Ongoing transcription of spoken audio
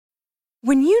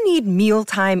When you need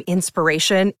mealtime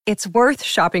inspiration, it's worth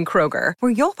shopping Kroger,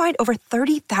 where you'll find over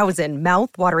 30,000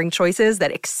 mouth-watering choices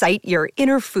that excite your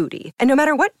inner foodie. And no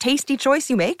matter what tasty choice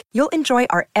you make, you'll enjoy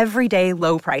our everyday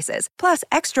low prices, plus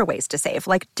extra ways to save,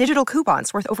 like digital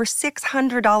coupons worth over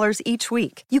 $600 each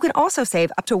week. You can also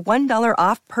save up to $1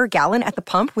 off per gallon at the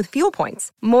pump with fuel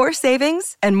points. More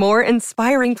savings and more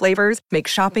inspiring flavors make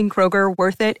shopping Kroger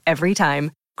worth it every time.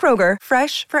 Kroger,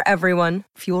 fresh for everyone.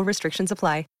 Fuel restrictions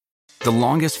apply. The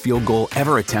longest field goal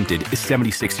ever attempted is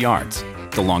 76 yards.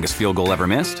 The longest field goal ever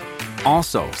missed?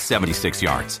 Also 76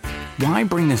 yards. Why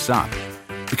bring this up?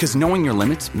 Because knowing your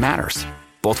limits matters,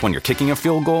 both when you're kicking a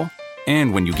field goal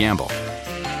and when you gamble.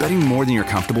 Betting more than you're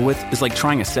comfortable with is like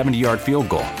trying a 70-yard field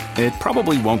goal. It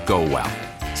probably won't go well.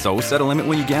 So set a limit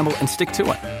when you gamble and stick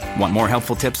to it. Want more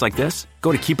helpful tips like this?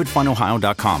 Go to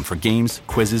keepitfunohio.com for games,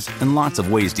 quizzes, and lots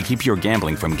of ways to keep your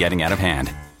gambling from getting out of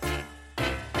hand.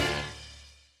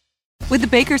 With the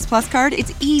Baker's Plus card,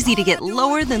 it's easy to get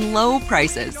lower than low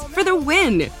prices for the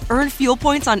win. Earn fuel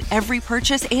points on every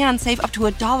purchase and save up to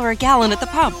 $1 a gallon at the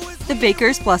pump. The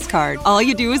Baker's Plus card. All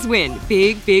you do is win.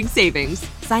 Big, big savings.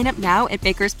 Sign up now at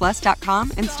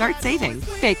bakersplus.com and start saving.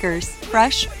 Baker's,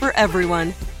 fresh for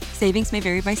everyone. Savings may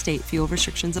vary by state. Fuel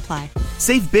restrictions apply.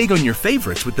 Save big on your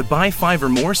favorites with the Buy 5 or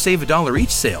More, Save $1 each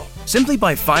sale. Simply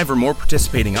buy 5 or more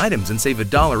participating items and save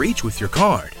 $1 each with your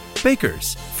card.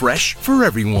 Baker's, fresh for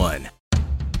everyone.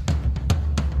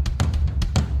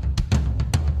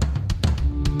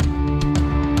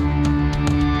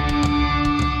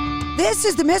 This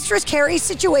is the Mistress Carrie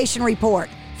Situation Report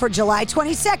for July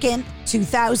 22nd,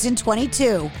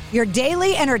 2022. Your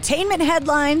daily entertainment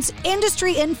headlines,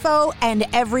 industry info, and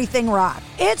everything rock.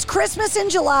 It's Christmas in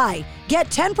July. Get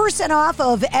 10% off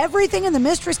of everything in the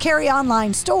Mistress Carrie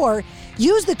online store.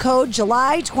 Use the code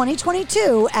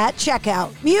JULY2022 at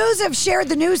checkout. Muse have shared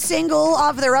the new single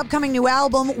off of their upcoming new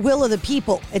album, Will of the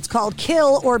People. It's called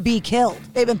Kill or Be Killed.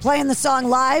 They've been playing the song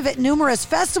live at numerous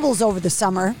festivals over the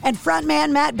summer, and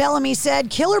frontman Matt Bellamy said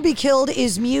Kill or Be Killed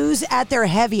is Muse at their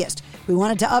heaviest. We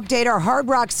wanted to update our hard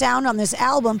rock sound on this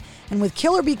album, and with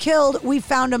Kill or Be Killed, we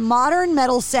found a modern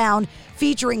metal sound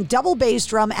featuring double bass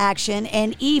drum action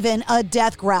and even a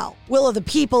death growl. Will of the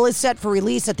People is set for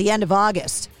release at the end of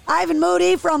August. Ivan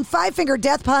Moody from Five Finger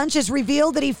Death Punch has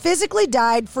revealed that he physically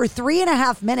died for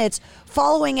 3.5 minutes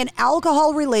following an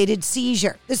alcohol-related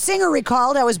seizure. The singer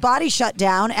recalled how his body shut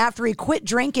down after he quit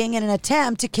drinking in an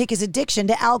attempt to kick his addiction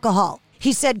to alcohol.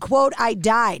 He said, quote, "I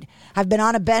died. I've been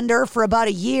on a bender for about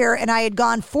a year, and I had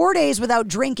gone 4 days without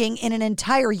drinking in an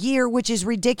entire year, which is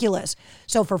ridiculous.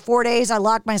 So for 4 days, I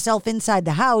locked myself inside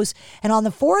the house, and on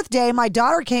the 4th day, my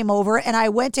daughter came over, and I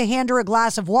went to hand her a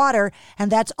glass of water,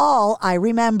 and that's all I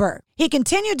remember." He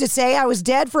continued to say, "I was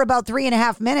dead for about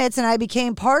 3.5 minutes, and I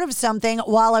became part of something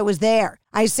while I was there.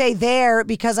 I say there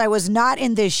because I was not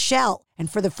in this shell,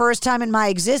 and for the first time in my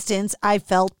existence, I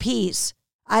felt peace."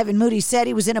 Ivan Moody said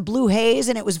he was in a blue haze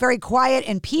and it was very quiet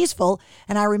and peaceful,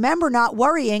 and I remember not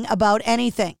worrying about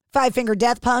anything. Five Finger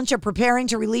Death Punch are preparing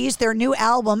to release their new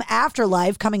album,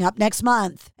 Afterlife, coming up next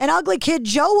month. And Ugly Kid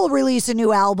Joe will release a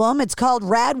new album. It's called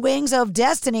Rad Wings of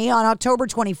Destiny on October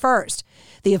 21st.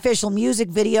 The official music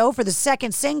video for the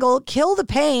second single, Kill the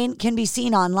Pain, can be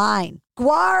seen online.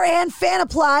 Guar and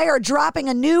Fanapply are dropping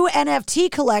a new NFT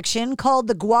collection called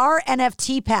the Guar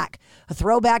NFT Pack, a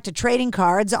throwback to trading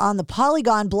cards on the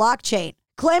Polygon blockchain.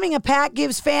 Claiming a pack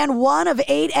gives fan one of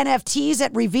 8 NFTs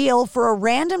at reveal for a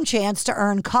random chance to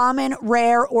earn common,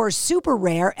 rare, or super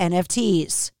rare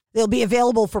NFTs. They'll be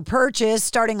available for purchase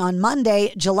starting on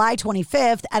Monday, July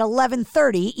 25th at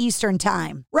 11:30 Eastern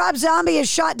Time. Rob Zombie has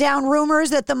shot down rumors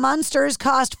that the Munsters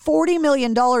cost $40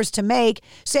 million to make,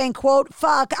 saying, quote,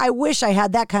 "Fuck, I wish I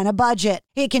had that kind of budget."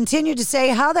 He continued to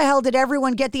say, "How the hell did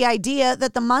everyone get the idea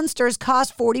that the Munsters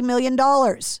cost $40 million?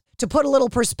 To put a little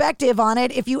perspective on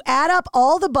it, if you add up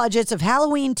all the budgets of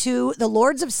Halloween 2, The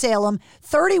Lords of Salem,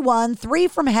 31, 3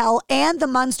 from Hell, and the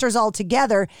Munsters all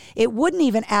together, it wouldn't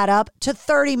even add up to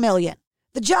 $30 million.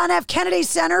 The John F. Kennedy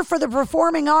Center for the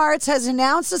Performing Arts has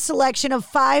announced a selection of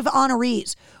 5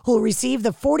 honorees who will receive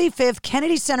the 45th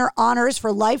Kennedy Center Honors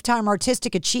for Lifetime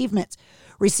Artistic Achievements.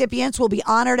 Recipients will be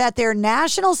honored at their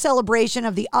National Celebration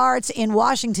of the Arts in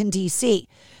Washington, D.C.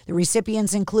 The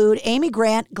recipients include Amy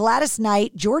Grant, Gladys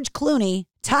Knight, George Clooney,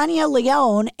 Tanya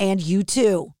Leone, and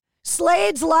U2.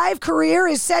 Slade's live career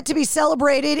is set to be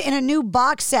celebrated in a new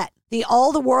box set. The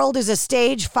All the World is a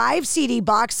Stage 5 CD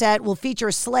box set will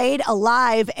feature Slade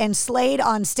Alive and Slade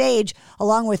on Stage,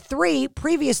 along with 3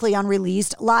 previously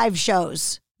unreleased live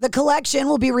shows. The collection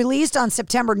will be released on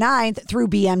September 9th through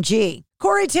BMG.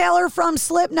 Corey Taylor from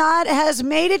Slipknot has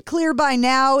made it clear by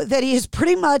now that he is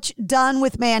pretty much done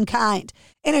with mankind.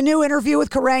 In a new interview with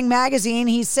Kerrang! Magazine,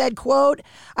 he said, quote,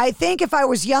 "I think if I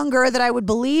was younger that I would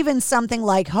believe in something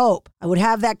like hope. I would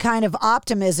have that kind of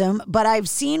optimism, but I've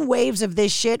seen waves of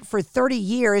this shit for 30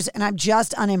 years and I'm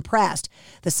just unimpressed.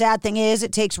 The sad thing is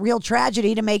it takes real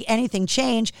tragedy to make anything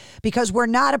change because we're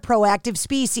not a proactive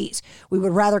species. We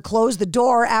would rather close the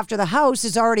door after the house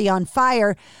is already on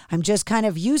fire. I'm just kind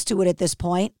of used to it at this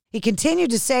point." He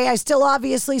continued to say, "I still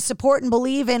obviously support and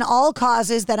believe in all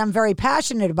causes that I'm very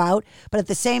passionate about, but at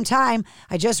the same time,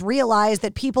 I just realized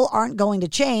that people aren't going to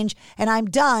change, and I'm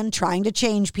done trying to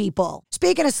change people."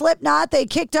 Speaking of Slipknot, they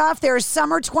kicked off their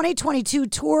summer 2022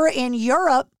 tour in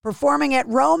Europe, performing at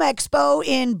Rome Expo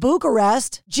in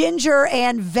Bucharest. Ginger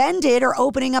and Vended are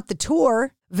opening up the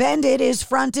tour. Vended is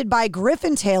fronted by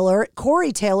Griffin Taylor,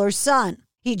 Corey Taylor's son.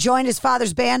 He joined his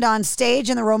father's band on stage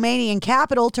in the Romanian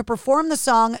capital to perform the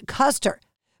song Custer.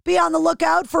 Be on the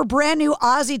lookout for brand new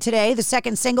Ozzy today. The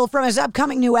second single from his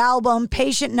upcoming new album,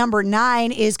 Patient Number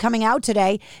 9, is coming out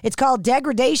today. It's called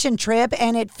Degradation Trip,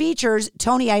 and it features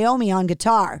Tony Iommi on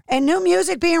guitar. And new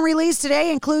music being released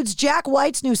today includes Jack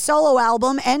White's new solo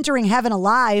album, Entering Heaven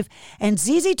Alive, and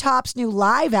ZZ Top's new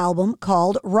live album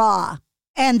called Raw.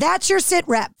 And that's your Sit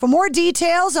Rep. For more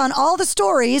details on all the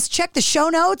stories, check the show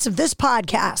notes of this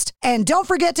podcast. And don't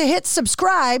forget to hit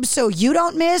subscribe so you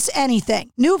don't miss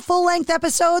anything. New full-length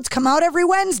episodes come out every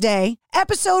Wednesday.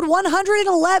 Episode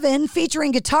 111,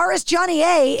 featuring guitarist Johnny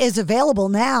A, is available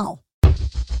now.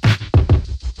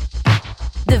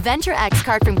 The Venture X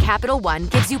card from Capital One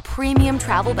gives you premium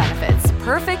travel benefits,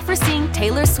 perfect for seeing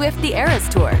Taylor Swift The Eras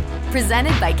Tour.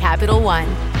 Presented by Capital One.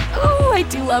 Ooh, I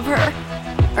do love her.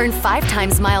 Earn 5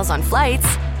 times miles on flights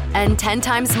and 10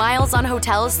 times miles on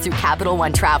hotels through Capital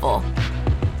One Travel.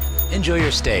 Enjoy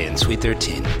your stay in Suite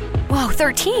 13. Whoa,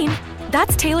 13?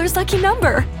 That's Taylor's lucky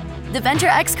number. The Venture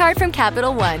X card from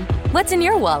Capital One. What's in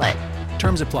your wallet?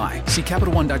 Terms apply. See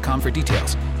CapitalOne.com for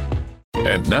details.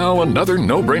 And now another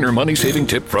no-brainer money-saving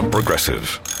tip from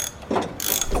Progressive.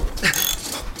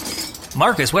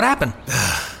 Marcus, what happened?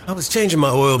 I was changing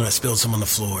my oil and I spilled some on the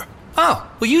floor. Oh,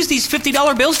 well, use these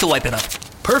 $50 bills to wipe it up.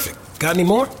 Perfect. Got any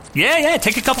more? Yeah,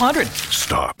 take a couple hundred.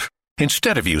 Stop.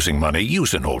 Instead of using money,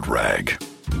 use an old rag.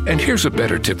 And here's a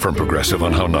better tip from Progressive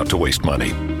on how not to waste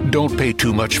money. Don't pay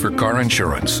too much for car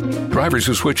insurance. Drivers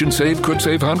who switch and save could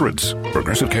save hundreds.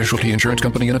 Progressive Casualty Insurance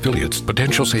Company and Affiliates.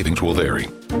 Potential savings will vary.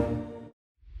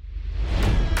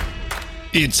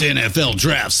 It's NFL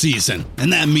draft season,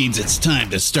 and that means it's time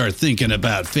to start thinking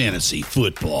about fantasy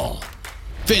football.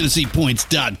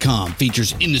 FantasyPoints.com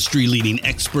features industry-leading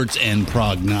experts and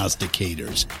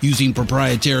prognosticators using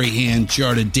proprietary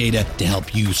hand-charted data to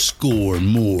help you score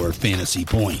more fantasy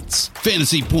points.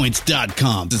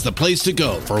 FantasyPoints.com is the place to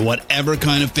go for whatever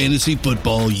kind of fantasy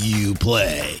football you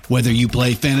play. Whether you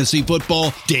play fantasy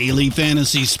football, daily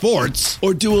fantasy sports,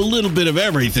 or do a little bit of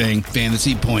everything,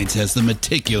 Fantasy Points has the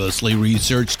meticulously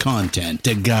researched content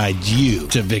to guide you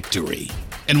to victory.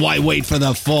 And why wait for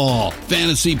the fall?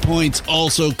 Fantasy Points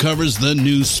also covers the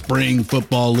new spring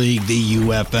football league, the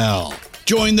UFL.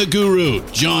 Join the guru,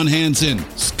 John Hansen,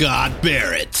 Scott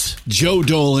Barrett, Joe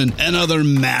Dolan, and other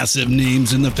massive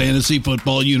names in the fantasy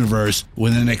football universe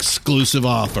with an exclusive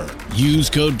offer. Use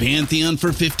code Pantheon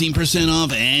for 15%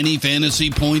 off any Fantasy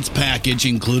Points package,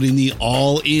 including the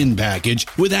all-in package,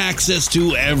 with access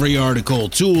to every article,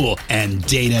 tool, and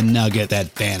data nugget that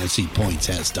Fantasy Points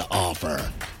has to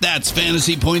offer. That's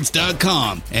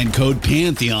FantasyPoints.com and code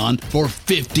Pantheon for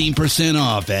 15%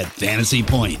 off at Fantasy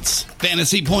Points.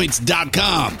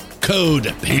 FantasyPoints.com,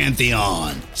 code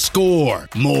Pantheon. Score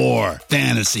more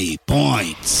fantasy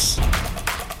points.